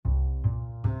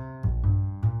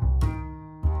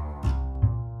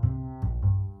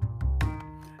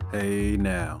Hey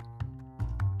now,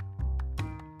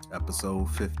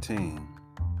 episode 15,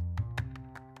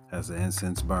 as the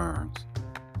incense burns,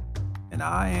 and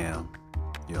I am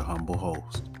your humble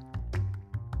host,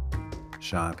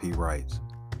 Sean P. Wrights.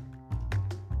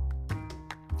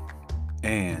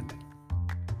 And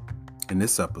in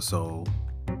this episode,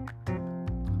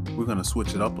 we're going to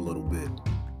switch it up a little bit.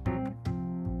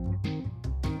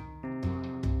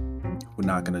 We're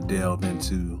not going to delve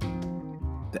into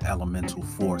the elemental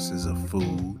forces of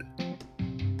food,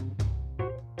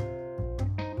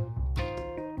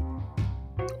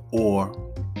 or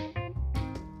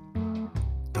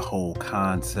the whole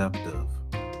concept of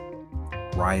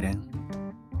writing,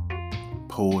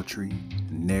 poetry,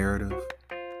 narrative.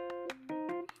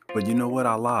 But you know what?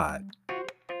 I lied.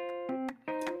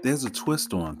 There's a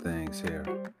twist on things here.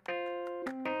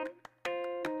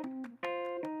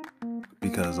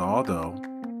 Because although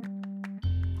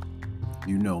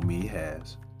you know me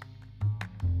as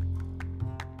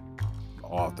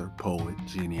author, poet,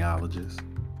 genealogist,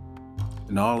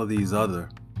 and all of these other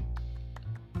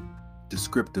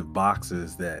descriptive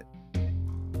boxes that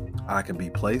I can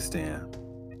be placed in,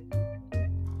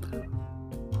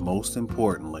 most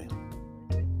importantly,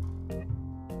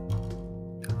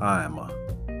 I am a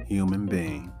human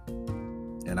being,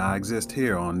 and I exist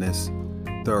here on this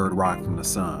third rock from the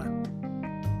sun.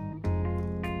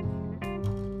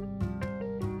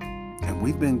 And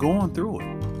we've been going through it.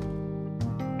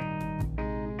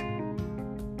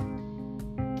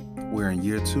 We're in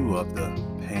year 2 of the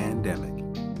pandemic.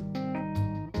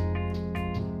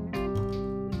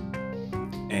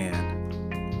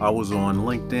 And I was on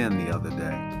LinkedIn the other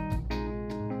day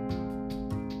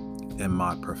in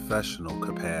my professional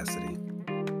capacity.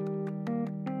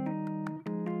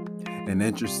 And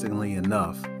interestingly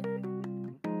enough,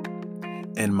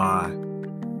 in my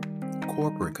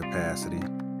corporate capacity,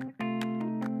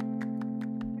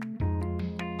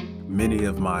 many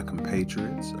of my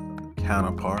compatriots,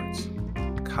 counterparts,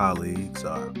 colleagues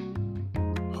are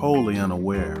wholly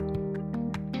unaware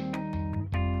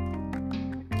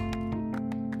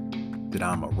that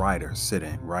I'm a writer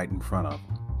sitting right in front of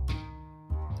them.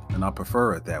 And I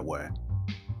prefer it that way.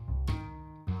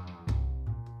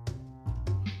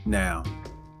 Now,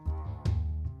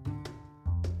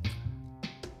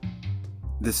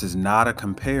 this is not a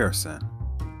comparison,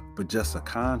 but just a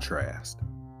contrast.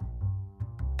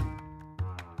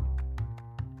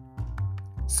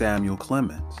 Samuel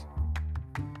Clemens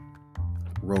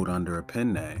wrote under a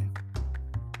pen name,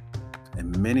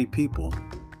 and many people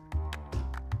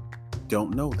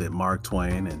don't know that Mark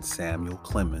Twain and Samuel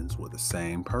Clemens were the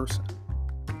same person.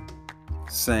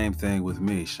 Same thing with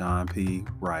me. Sean P.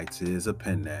 Wrights is a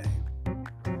pen name.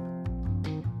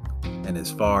 And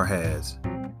as far as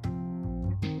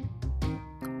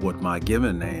what my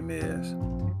given name is,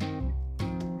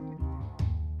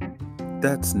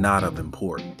 that's not of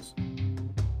importance.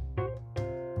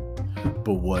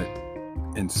 But what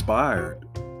inspired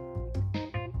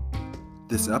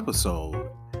this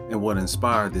episode and what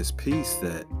inspired this piece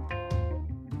that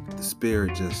the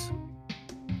Spirit just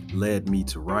led me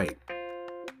to write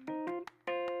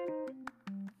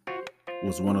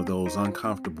was one of those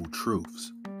uncomfortable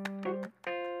truths.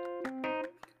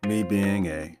 Me being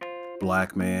a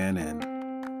Black man in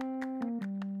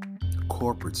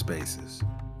corporate spaces.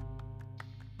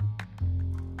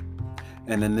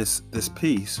 And in this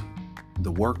piece,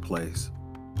 the workplace,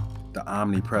 the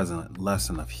omnipresent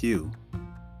lesson of hue,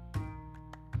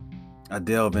 I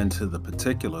delve into the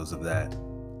particulars of that.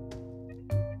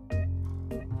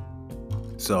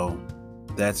 So,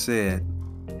 that said,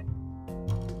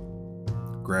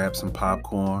 grab some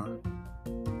popcorn,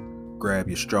 grab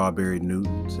your strawberry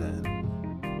Newtons, and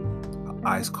an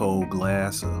ice cold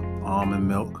glass of almond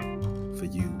milk for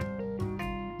you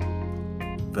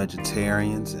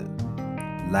vegetarians and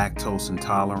lactose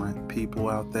intolerant people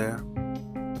out there.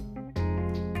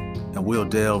 And we'll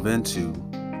delve into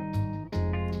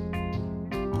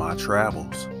my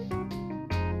travels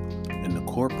in the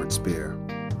corporate sphere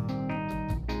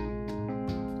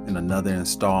in another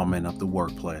installment of the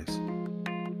workplace.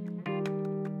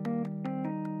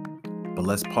 But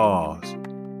let's pause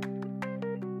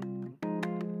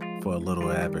for a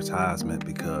little advertisement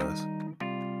because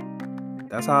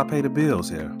that's how I pay the bills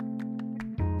here.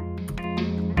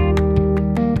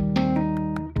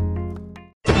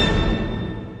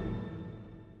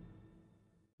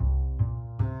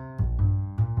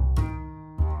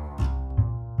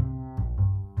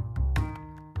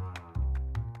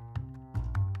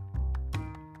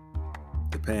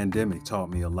 The pandemic taught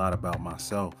me a lot about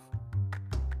myself,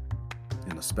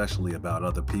 and especially about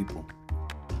other people.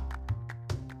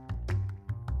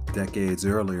 Decades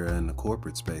earlier in the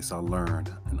corporate space, I learned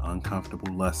an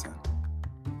uncomfortable lesson.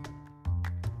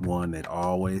 One that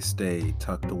always stayed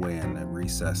tucked away in the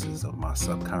recesses of my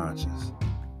subconscious.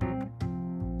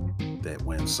 That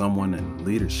when someone in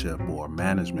leadership or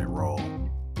management role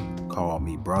called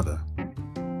me brother,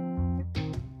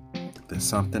 that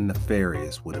something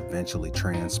nefarious would eventually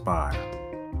transpire.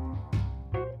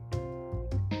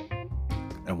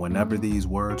 And whenever these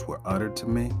words were uttered to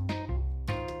me,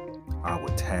 I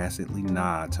would tacitly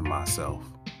nod to myself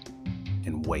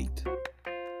and wait.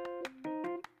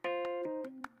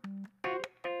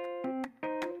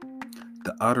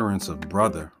 The utterance of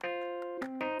brother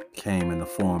came in the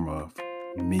form of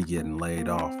me getting laid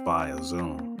off via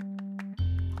Zoom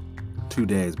 2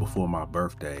 days before my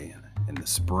birthday in the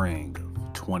spring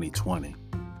of 2020,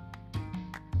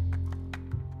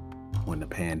 when the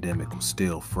pandemic was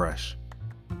still fresh.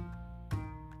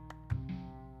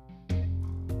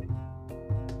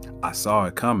 I saw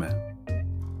it coming,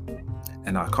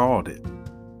 and I called it.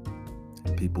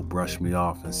 People brushed me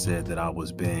off and said that I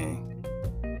was being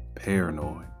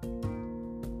paranoid.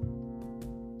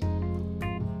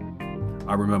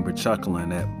 I remember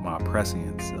chuckling at my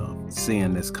prescience of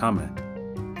seeing this coming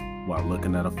while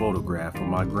looking at a photograph of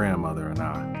my grandmother and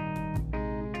I.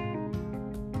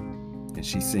 And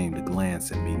she seemed to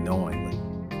glance at me knowingly.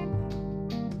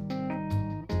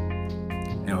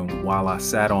 And while I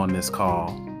sat on this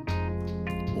call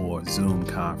or Zoom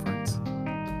conference,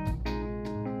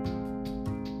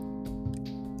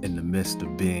 in the midst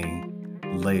of being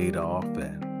laid off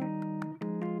and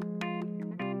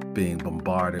being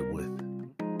bombarded with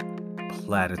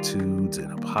platitudes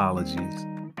and apologies,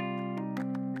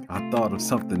 I thought of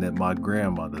something that my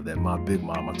grandmother, that my big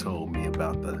mama told me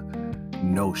about the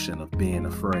notion of being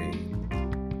afraid.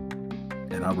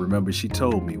 And I remember she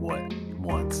told me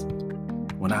once,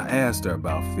 when I asked her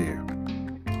about fear,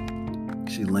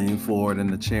 she leaned forward in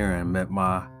the chair and met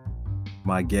my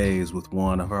gaze with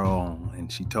one of her own, and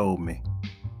she told me,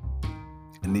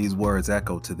 and these words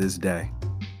echo to this day: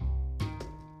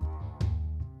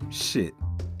 shit,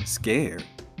 scared?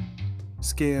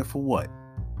 Scared for what?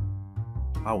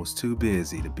 I was too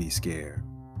busy to be scared.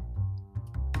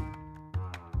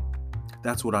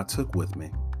 That's what I took with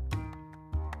me.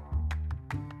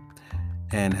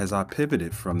 And as I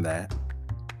pivoted from that,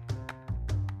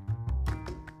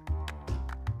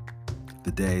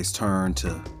 the days turned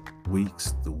to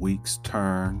weeks, the weeks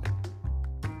turned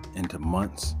into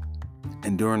months.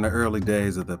 And during the early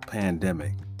days of the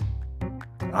pandemic,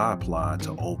 I applied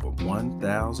to over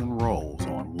 1,000 roles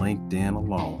on LinkedIn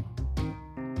alone.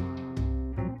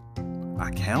 I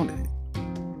counted it,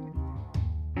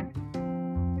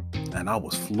 and I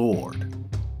was floored.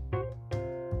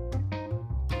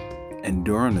 And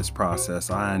during this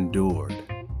process, I endured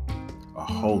a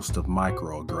host of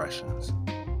microaggressions,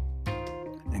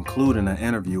 including an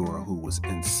interviewer who was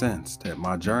incensed at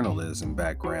my journalism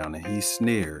background, and he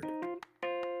sneered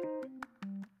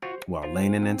while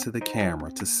leaning into the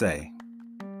camera to say,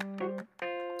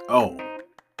 "Oh,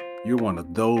 you're one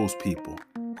of those people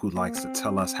who likes to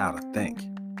tell us how to think."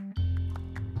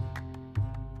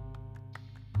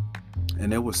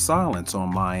 And there was silence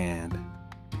on my end,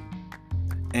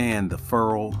 and the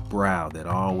furrowed brow that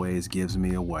always gives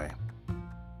me away.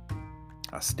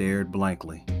 I stared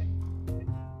blankly.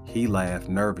 He laughed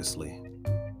nervously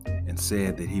and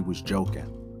said that he was joking,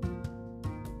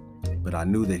 but I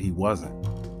knew that he wasn't.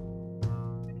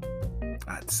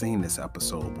 I'd seen this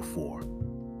episode before.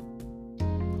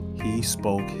 He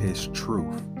spoke his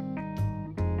truth.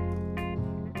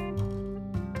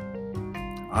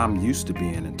 I'm used to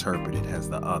being interpreted as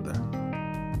the other,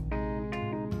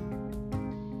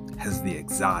 as the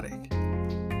exotic,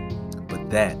 but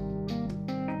that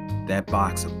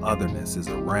box of otherness is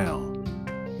a realm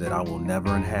that I will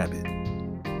never inhabit.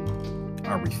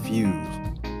 I refuse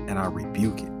and I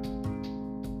rebuke it.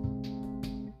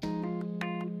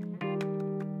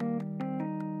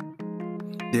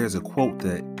 There's a quote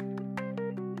that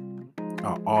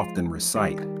I often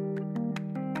recite,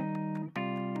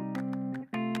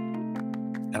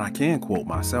 and I can quote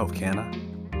myself, can I?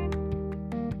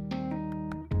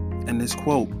 And this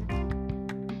quote,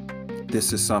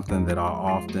 this is something that I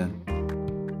often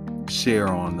share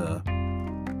on the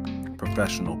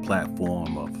professional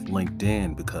platform of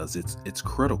LinkedIn because it's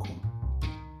critical.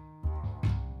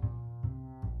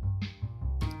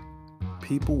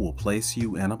 People will place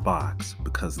you in a box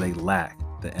because they lack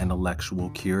the intellectual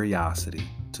curiosity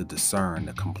to discern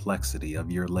the complexity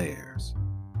of your layers.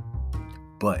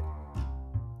 But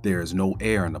there is no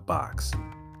air in the box.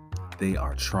 They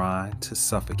are trying to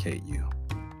suffocate you.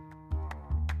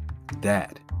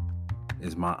 That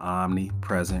is my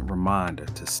omnipresent reminder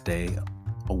to stay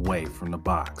away from the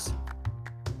box.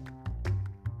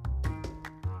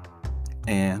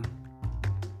 And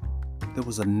there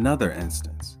was another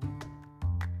instance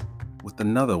with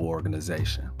another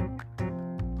organization,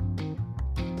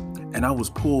 and I was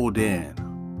pulled in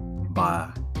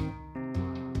by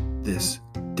this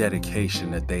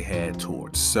dedication that they had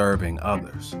towards serving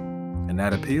others, and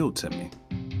that appealed to me.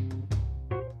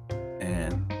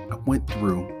 And I went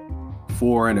through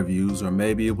 4 interviews, or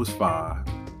maybe it was 5,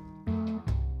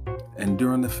 and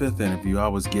during the 5th interview I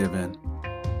was given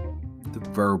the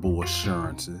verbal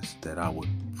assurances that I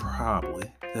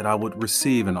would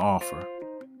receive an offer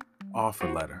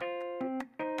letter,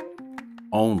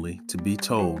 only to be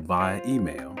told via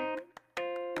email,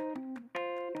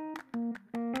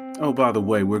 oh, by the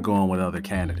way, we're going with other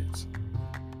candidates.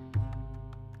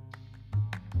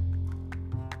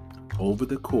 Over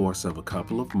the course of a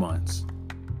couple of months,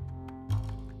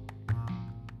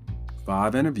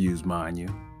 5 interviews, mind you,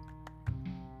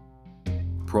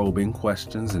 probing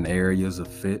questions in areas of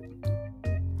fit,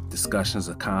 discussions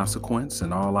of consequence,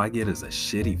 and all I get is a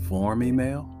shitty form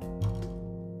email.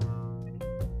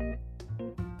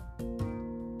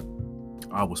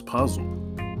 I was puzzled.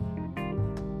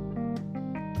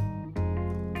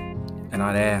 And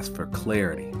I'd ask for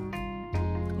clarity,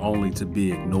 only to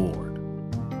be ignored.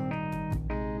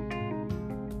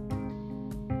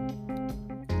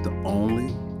 The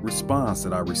only response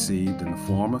that I received in the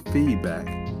form of feedback,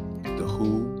 the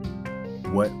who,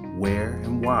 what, where,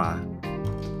 and why,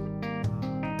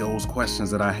 those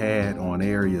questions that I had on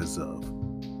areas of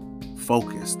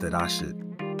focus that I should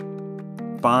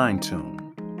fine-tune,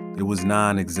 it was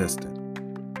non-existent.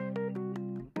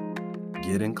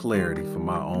 Getting clarity for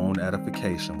my own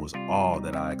edification was all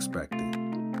that I expected.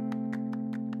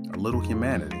 A little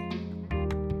humanity.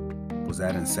 Was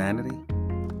that insanity?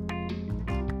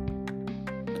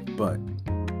 But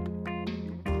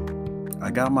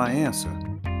I got my answer.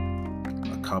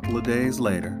 A couple of days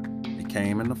later, it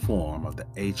came in the form of the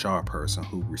HR person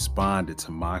who responded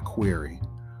to my query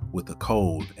with a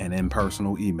cold and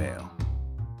impersonal email,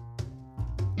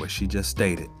 where she just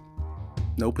stated,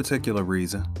 no particular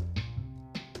reason.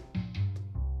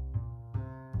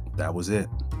 That was it.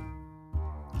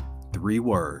 3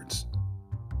 words.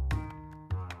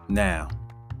 Now,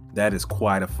 that is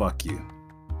quite a fuck you.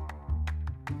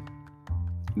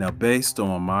 Now, based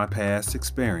on my past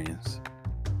experience,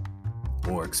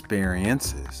 or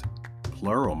experiences,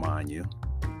 plural mind you,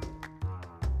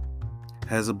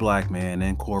 as a black man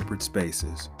in corporate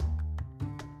spaces,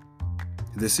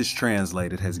 this is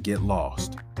translated as get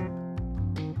lost.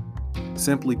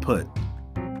 Simply put,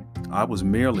 I was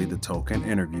merely the token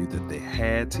interview that they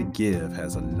had to give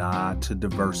as a nod to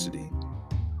diversity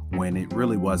when it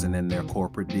really wasn't in their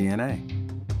corporate DNA.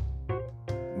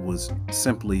 It was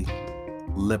simply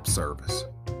lip service.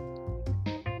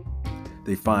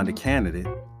 They find a candidate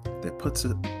that puts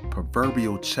a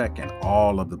proverbial check in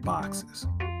all of the boxes.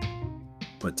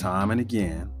 But time and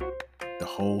again, the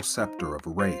whole scepter of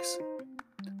race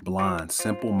blinds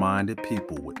simple-minded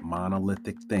people with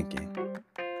monolithic thinking,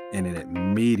 and it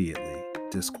immediately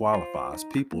disqualifies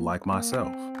people like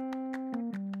myself.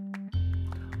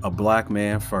 A black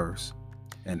man first,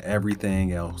 and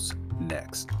everything else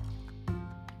next.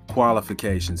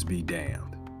 Qualifications be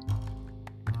damned.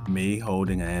 Me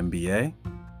holding an MBA,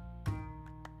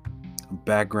 a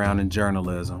background in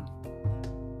journalism,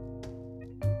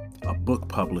 a book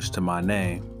published to my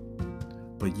name,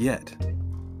 but yet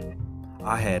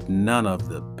I had none of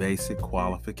the basic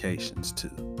qualifications to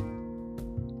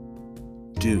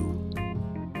do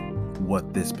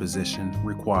what this position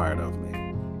required of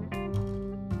me.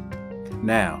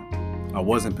 Now, I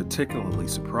wasn't particularly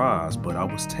surprised, but I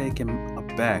was taken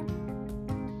aback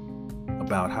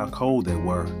about how cold they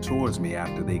were towards me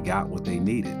after they got what they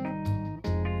needed.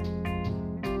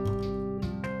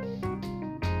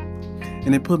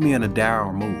 And it put me in a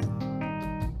dour mood.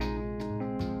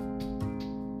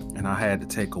 And I had to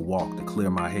take a walk to clear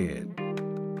my head.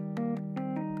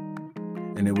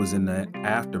 And it was in the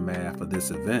aftermath of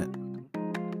this event,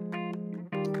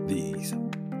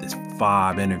 this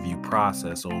 5 interview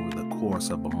process over the course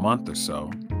of a month or so,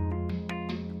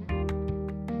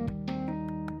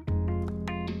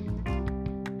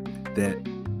 that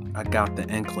I got the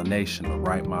inclination to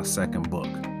write my second book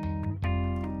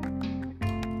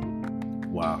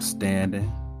while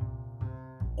standing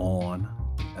on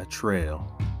a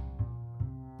trail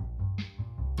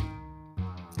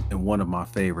in one of my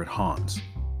favorite haunts.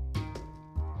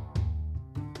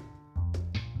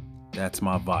 That's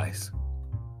my vice.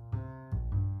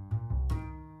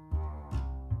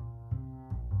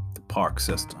 The park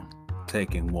system.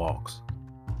 taking walks,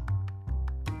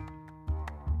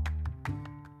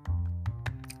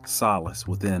 solace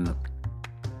within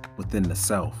the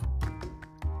self.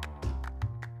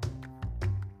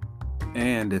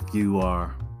 And if you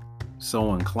are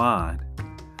so inclined,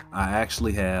 I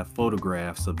actually have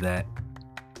photographs of that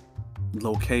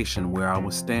location where I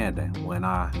was standing when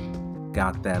I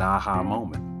got that aha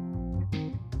moment.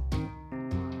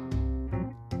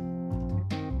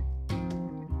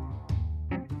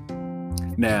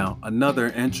 Now, another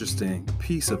interesting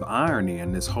piece of irony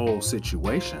in this whole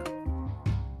situation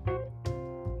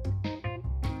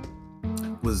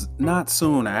was not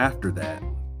soon after that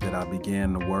I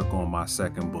began to work on my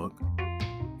second book,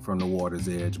 From the Water's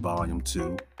Edge, Volume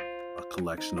 2, a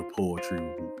collection of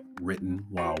poetry written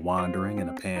while wandering in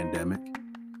a pandemic.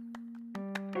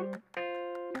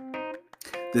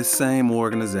 This same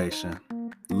organization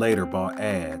later bought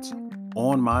ads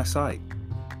on my site.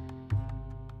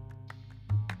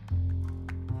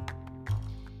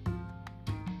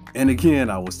 And again,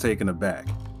 I was taken aback.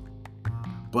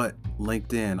 But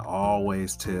LinkedIn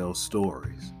always tells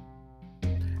stories.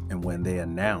 And when they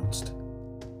announced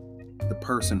the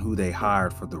person who they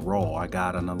hired for the role, I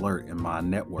got an alert in my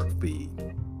network feed.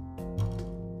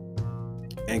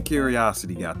 And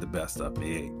curiosity got the best of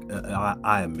me,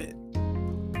 I admit.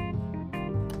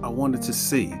 I wanted to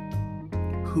see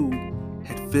who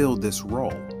had filled this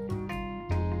role,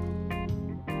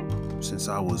 since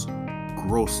I was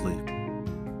grossly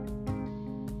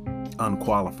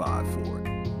unqualified for it.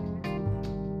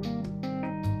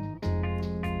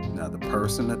 Now, the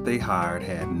person that they hired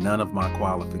had none of my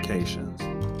qualifications,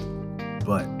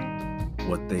 but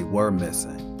what they were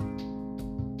missing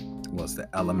was the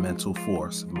elemental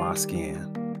force of my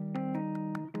skin.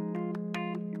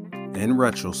 In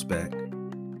retrospect,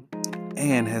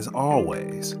 and as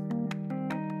always,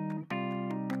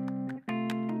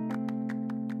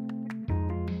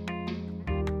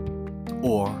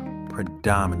 or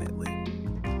predominantly,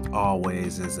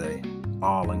 always is a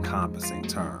all-encompassing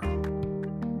term.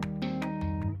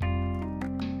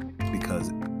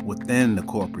 Because within the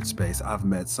corporate space, I've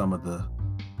met some of the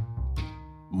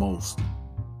most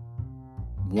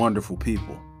wonderful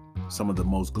people, some of the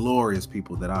most glorious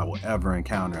people that I will ever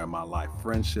encounter in my life.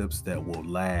 Friendships that will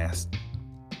last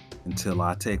until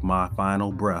I take my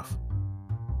final breath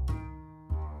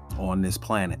on this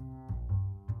planet.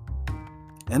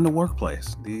 In the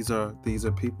workplace, these are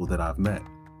people that I've met.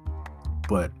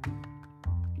 But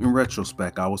in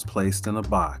retrospect, I was placed in a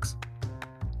box.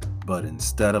 But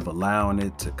instead of allowing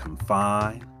it to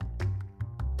confine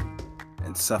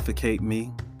and suffocate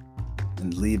me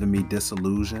and leaving me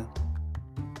disillusioned,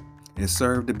 it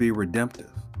served to be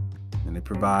redemptive, and it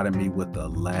provided me with a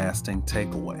lasting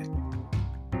takeaway.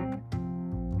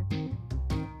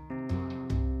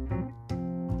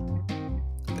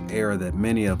 The error that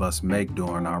many of us make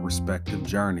during our respective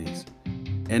journeys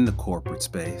in the corporate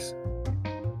space,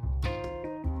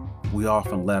 we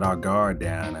often let our guard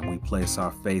down and we place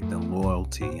our faith and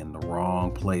loyalty in the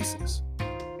wrong places.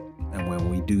 And when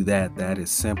we do that, that is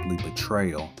simply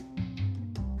betrayal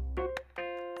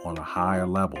on a higher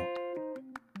level.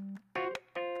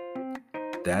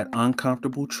 That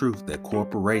uncomfortable truth that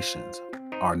corporations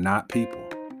are not people,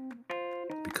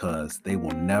 because they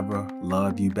will never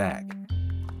love you back.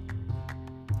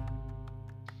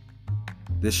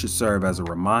 This should serve as a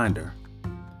reminder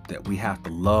that we have to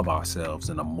love ourselves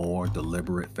in a more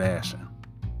deliberate fashion.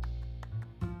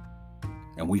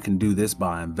 And we can do this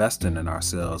by investing in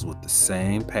ourselves with the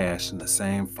same passion, the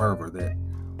same fervor that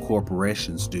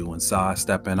corporations do in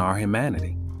sidestepping our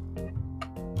humanity.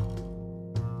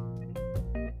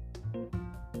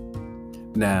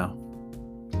 Now,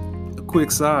 a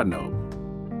quick side note.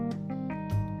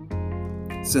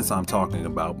 Since I'm talking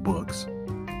about books,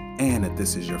 and if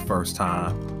this is your first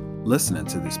time listening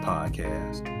to this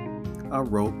podcast, I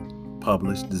wrote,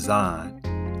 published, designed,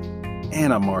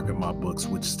 and I market my books,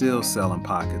 which still sell in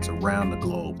pockets around the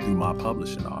globe through my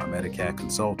publishing arm, Eticat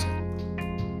Consulting.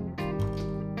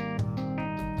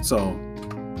 So,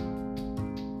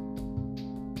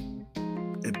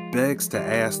 it begs to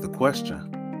ask the question,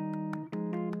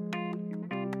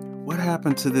 what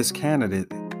happened to this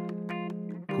candidate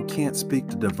who can't speak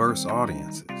to diverse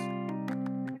audiences?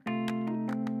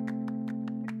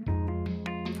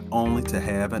 Only to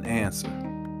have an answer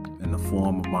in the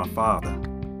form of my father.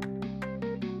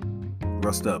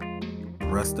 Rest up,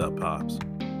 Pops.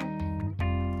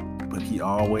 But he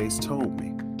always told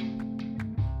me,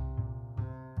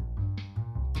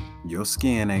 your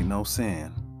skin ain't no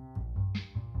sin.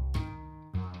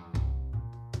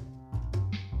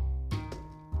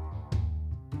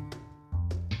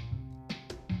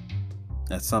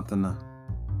 That's something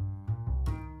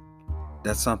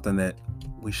that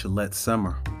we should let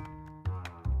simmer,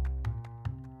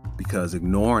 because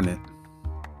ignoring it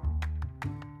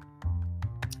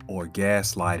or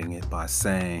gaslighting it by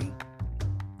saying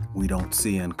we don't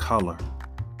see in color,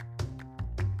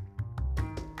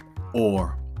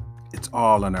 or it's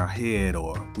all in our head,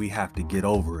 or we have to get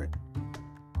over it,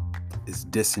 is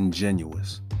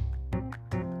disingenuous.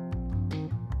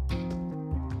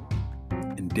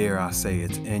 And dare I say,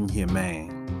 it's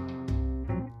inhumane.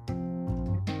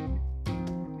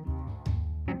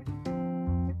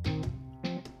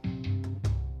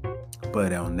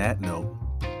 But on that note,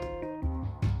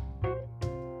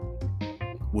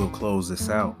 we'll close this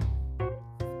out.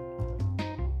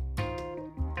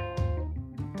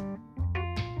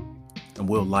 And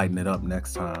we'll lighten it up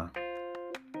next time.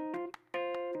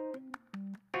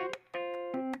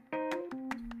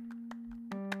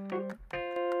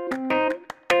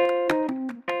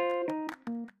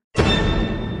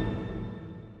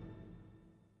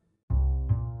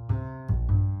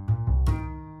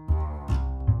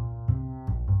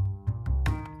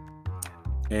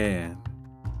 And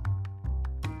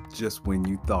just when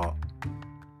you thought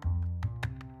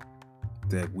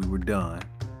that we were done,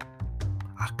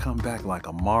 I come back like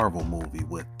a Marvel movie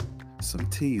with some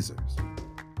teasers.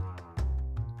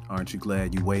 Aren't you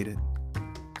glad you waited?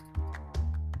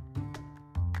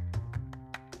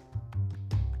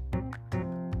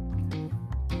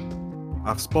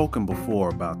 I've spoken before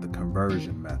about the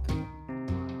conversion method,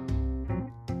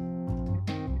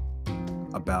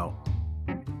 about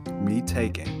me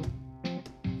taking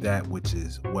that which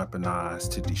is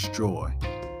weaponized to destroy,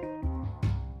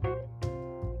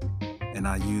 and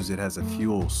I use it as a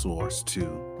fuel source to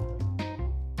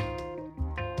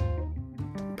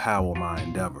power my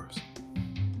endeavors.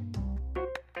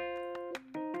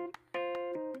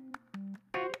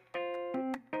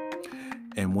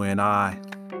 And when I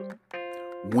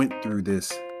went through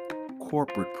this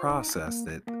corporate process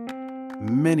that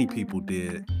many people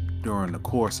did during the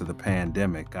course of the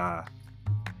pandemic, I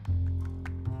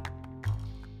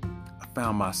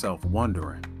found myself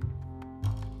wondering.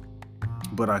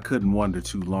 But I couldn't wonder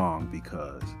too long,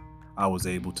 because I was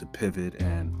able to pivot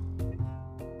and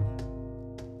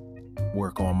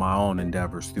work on my own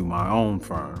endeavors through my own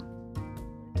firm,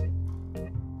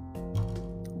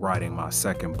 writing my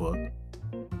second book,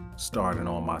 starting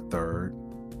on my third,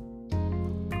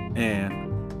 and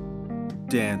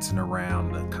dancing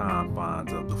around the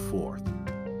confines of the fourth,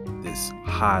 this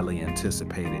highly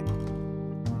anticipated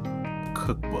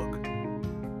cookbook.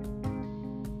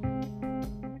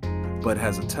 But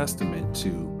as a testament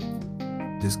to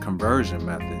this conversion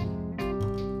method,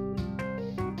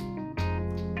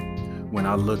 when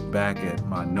I look back at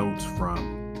my notes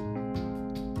from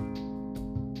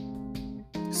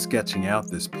sketching out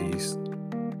this piece,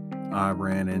 I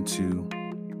ran into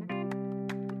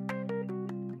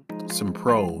some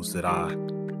prose that I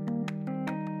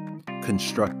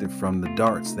constructed from the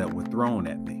darts that were thrown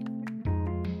at me,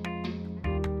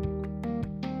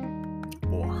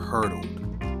 or hurtled,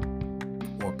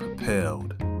 or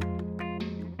propelled.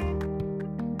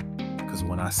 Because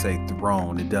when I say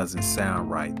thrown, it doesn't sound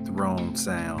right. Thrown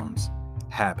sounds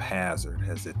haphazard,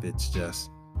 as if it's just,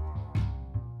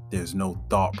 there's no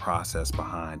thought process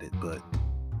behind it. But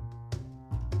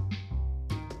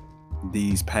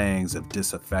these pangs of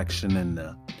disaffection in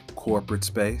the corporate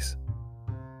space,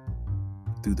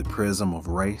 through the prism of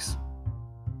race,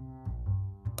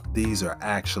 these are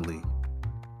actually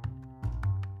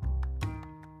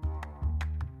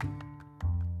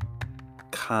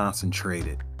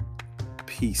concentrated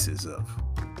pieces of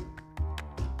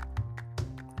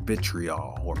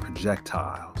vitriol or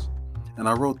projectiles. And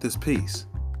I wrote this piece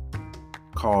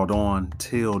called On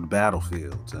Tilled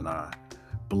Battlefields, and I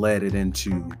bled it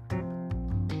into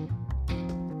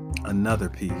another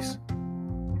piece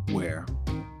where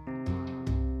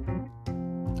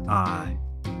I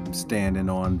am standing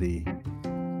on the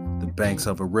banks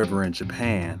of a river in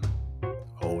Japan,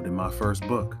 holding my first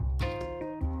book.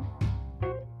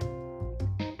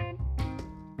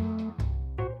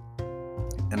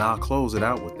 And I'll close it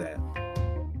out with that.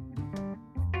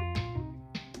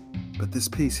 But this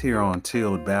piece here on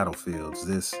Tilled Battlefields,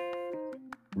 this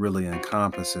really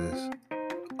encompasses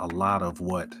a lot of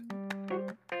what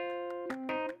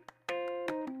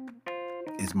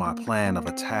is my plan of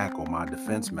attack or my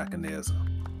defense mechanism.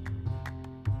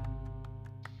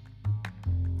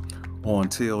 On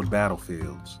tilled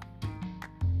battlefields,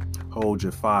 hold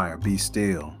your fire, be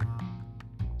still.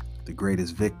 The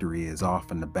greatest victory is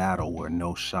often the battle where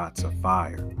no shots are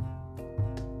fired.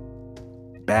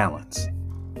 Balance.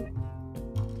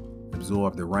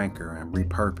 absorb the rancor and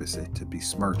repurpose it to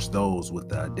besmirch those with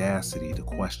the audacity to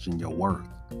question your worth.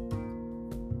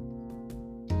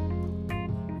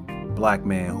 Black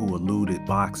man who eluded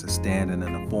boxers standing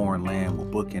in a foreign land with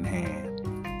book in hand.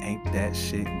 Ain't that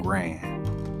shit grand?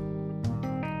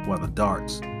 While the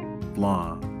darts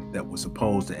flung that were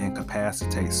supposed to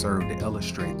incapacitate served to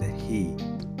illustrate that he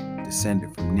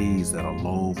descended from knees that are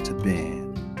loath to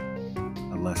bend,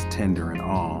 unless tender in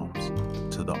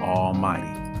alms to the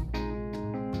Almighty.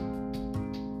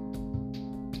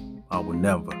 I will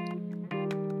never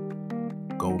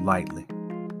go lightly.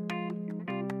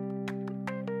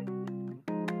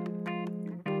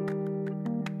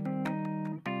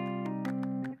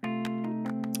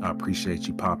 I appreciate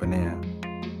you popping in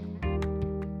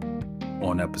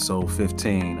on episode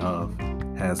 15 of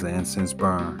As the Incense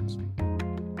Burns.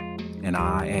 And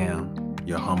I am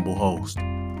your humble host,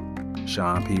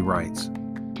 Sean P. Wrights.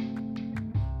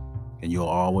 And you'll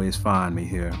always find me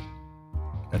here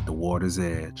at the water's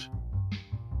edge.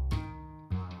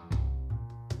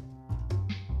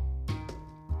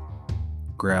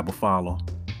 Grab a follow,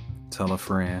 tell a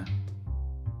friend,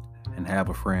 and have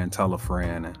a friend tell a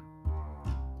friend, and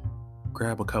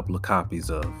grab a couple of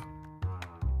copies of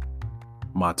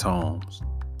my tomes.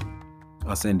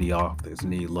 Us indie authors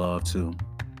need love too.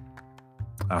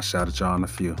 I'll shout at y'all in a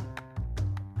few.